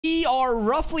We are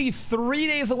roughly 3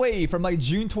 days away from like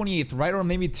June 28th, right? Or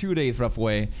maybe 2 days rough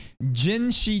way.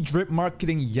 Jinhsi drip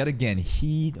marketing yet again.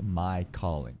 Heed my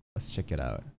calling. Let's check it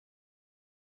out.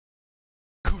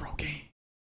 Kuro game.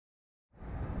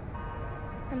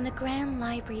 From the Grand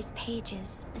Library's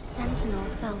pages, a sentinel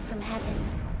fell from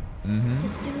heaven. To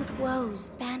soothe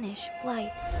woes, banish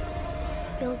blights,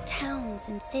 build towns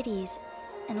and cities,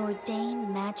 and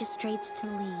ordain magistrates to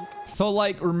lead. So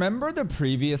like, remember the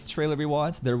previous trailer we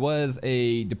watched? There was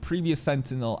the previous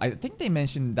sentinel. I think they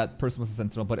mentioned that person was a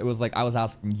sentinel, but it was like, I was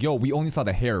asking, yo, we only saw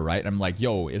the hair, right? And I'm like,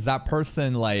 yo, is that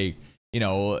person like, you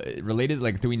know, related?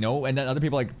 Like, do we know? And then other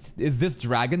people like, is this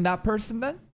dragon that person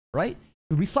then? Right?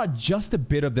 We saw just a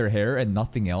bit of their hair and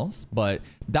nothing else, but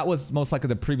that was most likely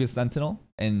the previous sentinel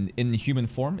and in human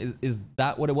form. Is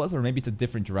that what it was? Or maybe it's a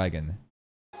different dragon?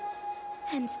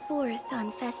 Henceforth,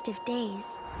 on festive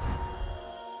days,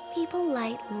 people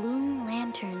light loom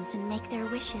lanterns and make their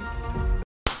wishes.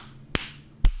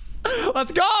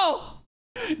 Let's go!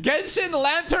 Genshin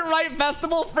Lantern Rite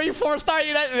Festival, free 4-star.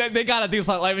 They gotta do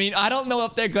something. I mean, I don't know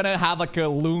if they're gonna have like a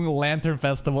Loom Lantern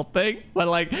Festival thing, but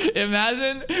like,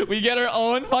 imagine we get our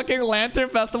own fucking Lantern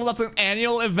Festival. That's an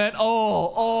annual event.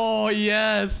 Oh,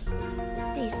 yes.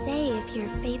 They say if your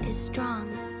faith is strong,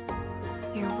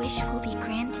 your wish will be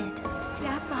granted.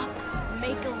 Step up,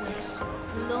 make a wish.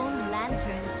 Lone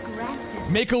lanterns grant desire.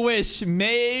 Make a wish.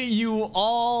 May you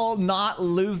all not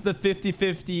lose the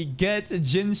 50-50. Get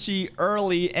Jinhsi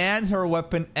early and her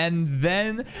weapon, and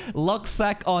then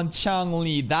Luxac on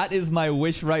Changli. That is my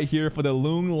wish right here for the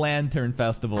Loon Lantern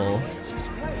Festival.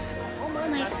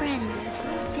 My friend,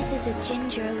 this is a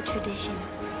Jinzhou tradition.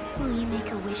 Will you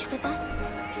make a wish with us?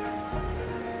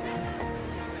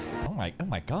 Oh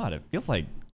my god, it feels like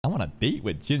I want to date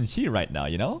with Jinhsi right now,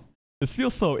 you know? This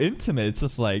feels so intimate. It's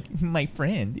just like, my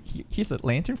friend, here's a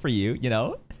lantern for you, you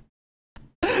know?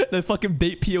 The fucking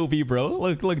date POV, bro.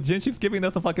 Look, Jinhsi's giving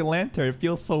us a fucking lantern. It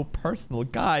feels so personal,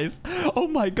 guys. Oh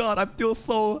my god, I feel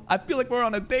like we're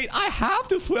on a date. I have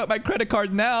to swipe my credit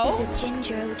card now. It's a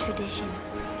Jinzhou tradition.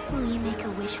 Will you make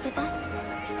a wish with us?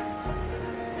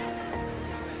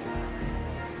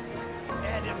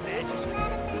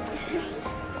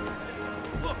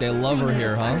 They love her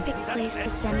here, huh? Perfect place to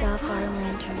send off our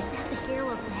lanterns. Is the hero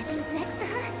of legends next to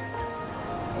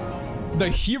her? The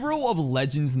hero of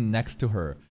legends next to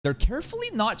her. They're carefully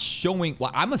not showing.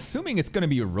 Well, I'm assuming it's gonna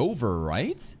be Rover,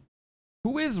 right?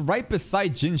 Who is right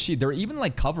beside Jinhsi? They're even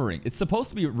like covering. It's supposed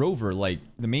to be Rover, like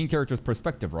the main character's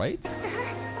perspective, right? Next to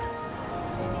her?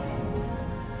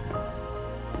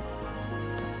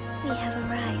 We have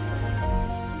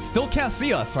arrived. Still can't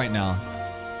see us right now.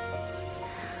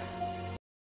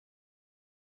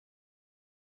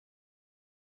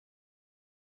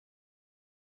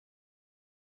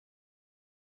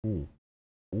 Ooh.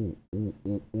 Ooh, ooh,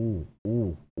 ooh, ooh,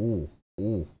 ooh, ooh,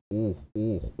 ooh, ooh,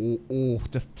 ooh, ooh, ooh.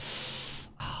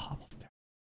 Just almost there.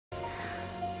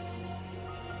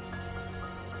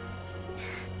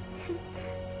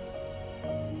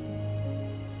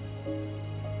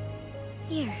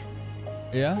 Here.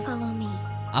 Yeah? Follow me.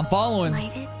 I'm following.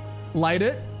 Light it. Light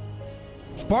it.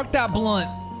 Spark that blunt.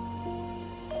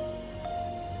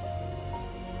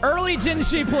 Early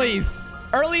Jinhsi, please.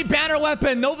 Early banner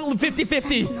weapon. No 50-50.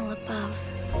 Sentinel above.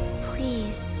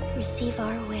 Please receive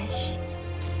our wish.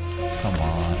 Come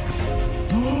on.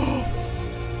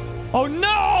 Oh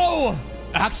no!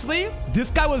 Actually,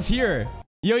 this guy was here.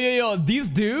 Yo, these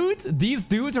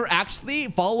dudes are actually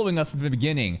following us at the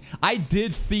beginning. I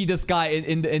did see this guy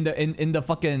in the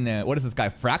fucking what is this guy?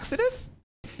 Fraxidus?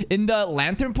 In the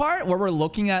lantern part where we're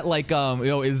looking at like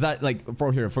is that like for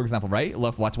example, right?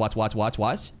 Look, watch.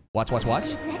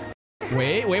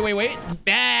 Wait.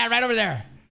 Yeah, right over there.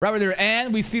 Right over there.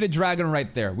 And we see the dragon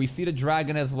right there. We see the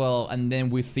dragon as well. And then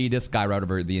we see this guy right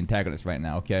over the antagonist right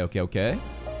now. Okay.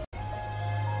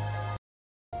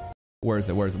 Where is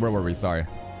it? Where were we? Sorry.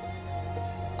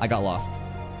 I got lost.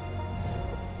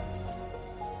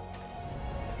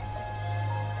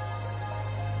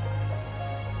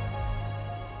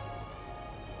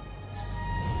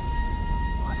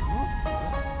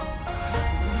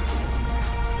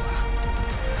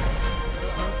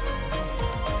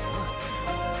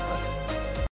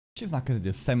 She's not gonna do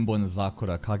Senbon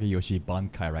Zakura Kageyoshi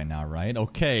Bankai right now, right?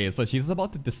 Okay, so she's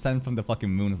about to descend from the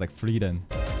fucking moon. It's like Frieden.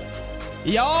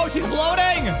 Yo, she's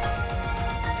floating!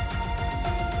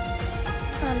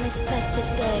 On this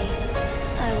festive day,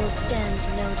 I will stand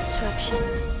no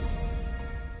disruptions.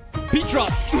 Beat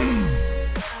drop!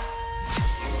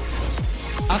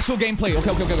 Actual gameplay.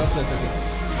 Okay. That's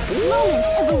Moment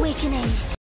of awakening.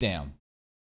 Damn.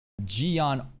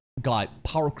 Jian got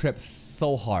power crept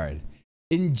so hard.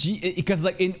 in G, because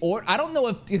like in order, I don't know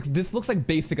if this looks like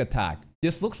basic attack.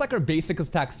 This looks like her basic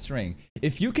attack string.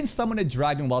 If you can summon a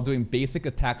dragon while doing basic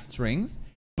attack strings,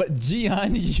 but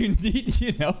Jian, you need,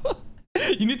 you know,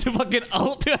 you need to fucking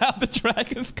ult to have the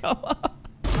dragons come up.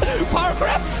 Power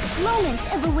craft!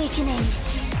 Moment of awakening.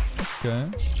 Okay.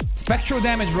 Spectral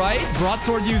damage, right?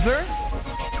 Broadsword user.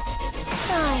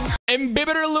 Fine.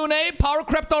 Imbibitor Lune, power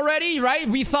crept already, right?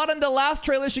 We saw it in the last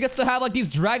trailer. She gets to have like these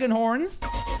dragon horns.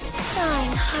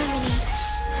 Fine harmony.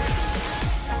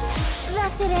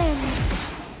 Thus it ends.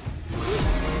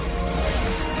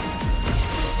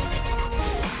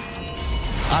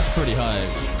 That's pretty high.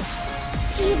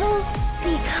 Evil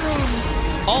be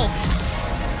cleansed. Alt.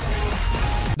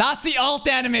 That's the ult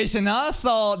animation, huh?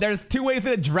 So there's two ways for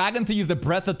the dragon to use the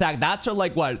breath attack. That's her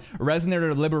like what?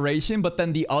 Resonator liberation. But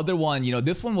then the other one, you know,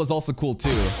 this one was also cool too.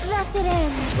 Thus it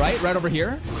ends. Right? Right over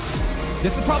here.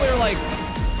 This is probably her like...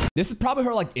 This is probably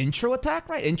her like intro attack,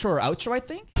 right? Intro or outro, I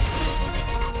think.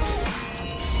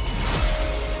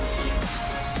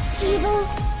 Evil.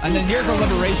 And then here's her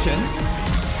liberation.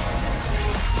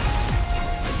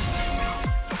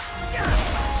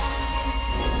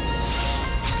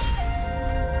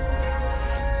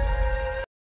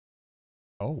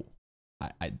 Oh,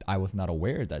 I was not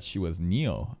aware that she was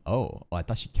Neo. Oh, I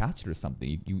thought she catched her or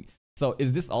something. So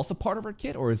is this also part of her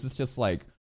kit, or is this just like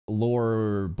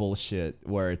lore bullshit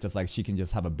where it's just like she can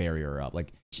just have a barrier up?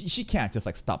 Like she can't just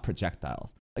like stop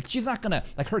projectiles. Like she's not gonna,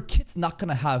 like her kit's not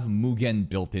gonna have Mugen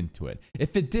built into it.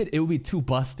 If it did, it would be too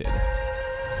busted.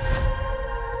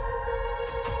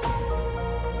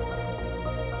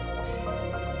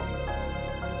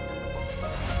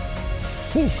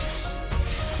 Whew.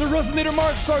 The Resonator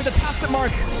mark, sorry, the tacit mark.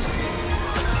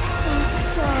 Oh,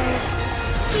 stars,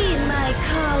 heed my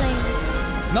calling.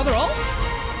 Another ult?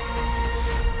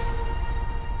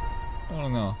 I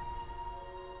don't know.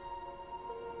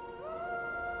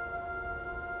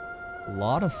 A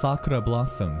lot of Sakura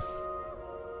blossoms.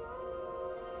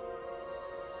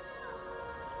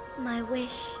 My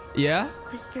wish. Yeah?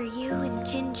 Was for you and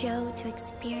Jinzhou to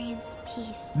experience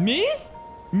peace. Me?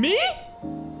 Me?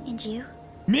 And you?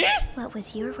 Me? What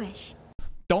was your wish?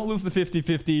 Don't lose the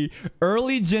 50-50.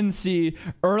 Early Jinhsi,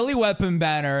 early weapon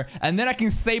banner, and then I can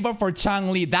save up for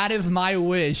Changli. That is my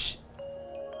wish.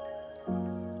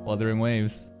 Wuthering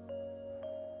waves.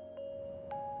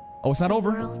 Oh, it's not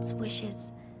over. The world's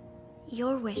wishes.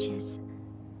 Your wishes.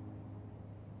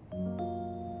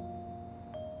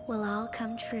 Will all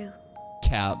come true.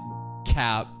 Cap.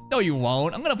 No, you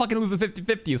won't. I'm gonna fucking lose the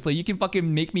 50-50 so you can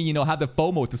fucking make me, you know, have the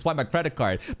FOMO to swipe my credit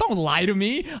card. Don't lie to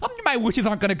me. My wishes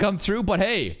aren't gonna come true, but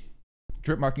hey.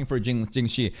 Drip marking for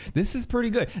Jinhsi. This is pretty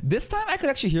good. This time I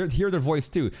could actually hear their voice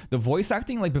too. The voice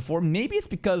acting like before, maybe it's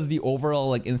because the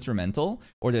overall like instrumental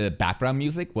or the background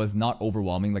music was not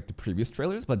overwhelming like the previous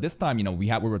trailers. But this time, you know, we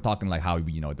were talking like how,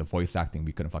 you know, the voice acting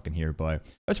we couldn't fucking hear, but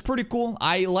that's pretty cool.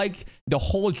 I like the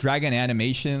whole dragon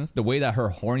animations, the way that her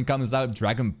horn comes out,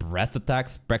 dragon breath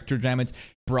attacks, spectre damage.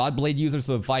 Broadblade user,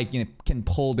 so if I can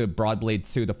pull the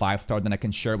Broadblade to the 5-star, then I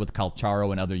can share it with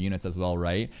Calcharo and other units as well,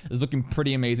 right? It's looking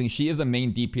pretty amazing. She is a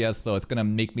main DPS, so it's gonna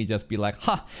make me just be like,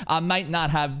 ha, I might not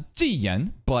have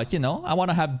Jiyan, but you know, I want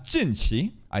to have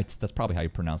Jinhsi. That's probably how you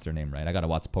pronounce her name, right? I gotta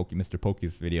watch Mr.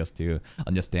 Poke's videos to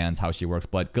understand how she works,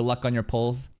 but good luck on your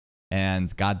pulls,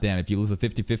 and goddamn, if you lose a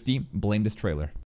 50-50, blame this trailer.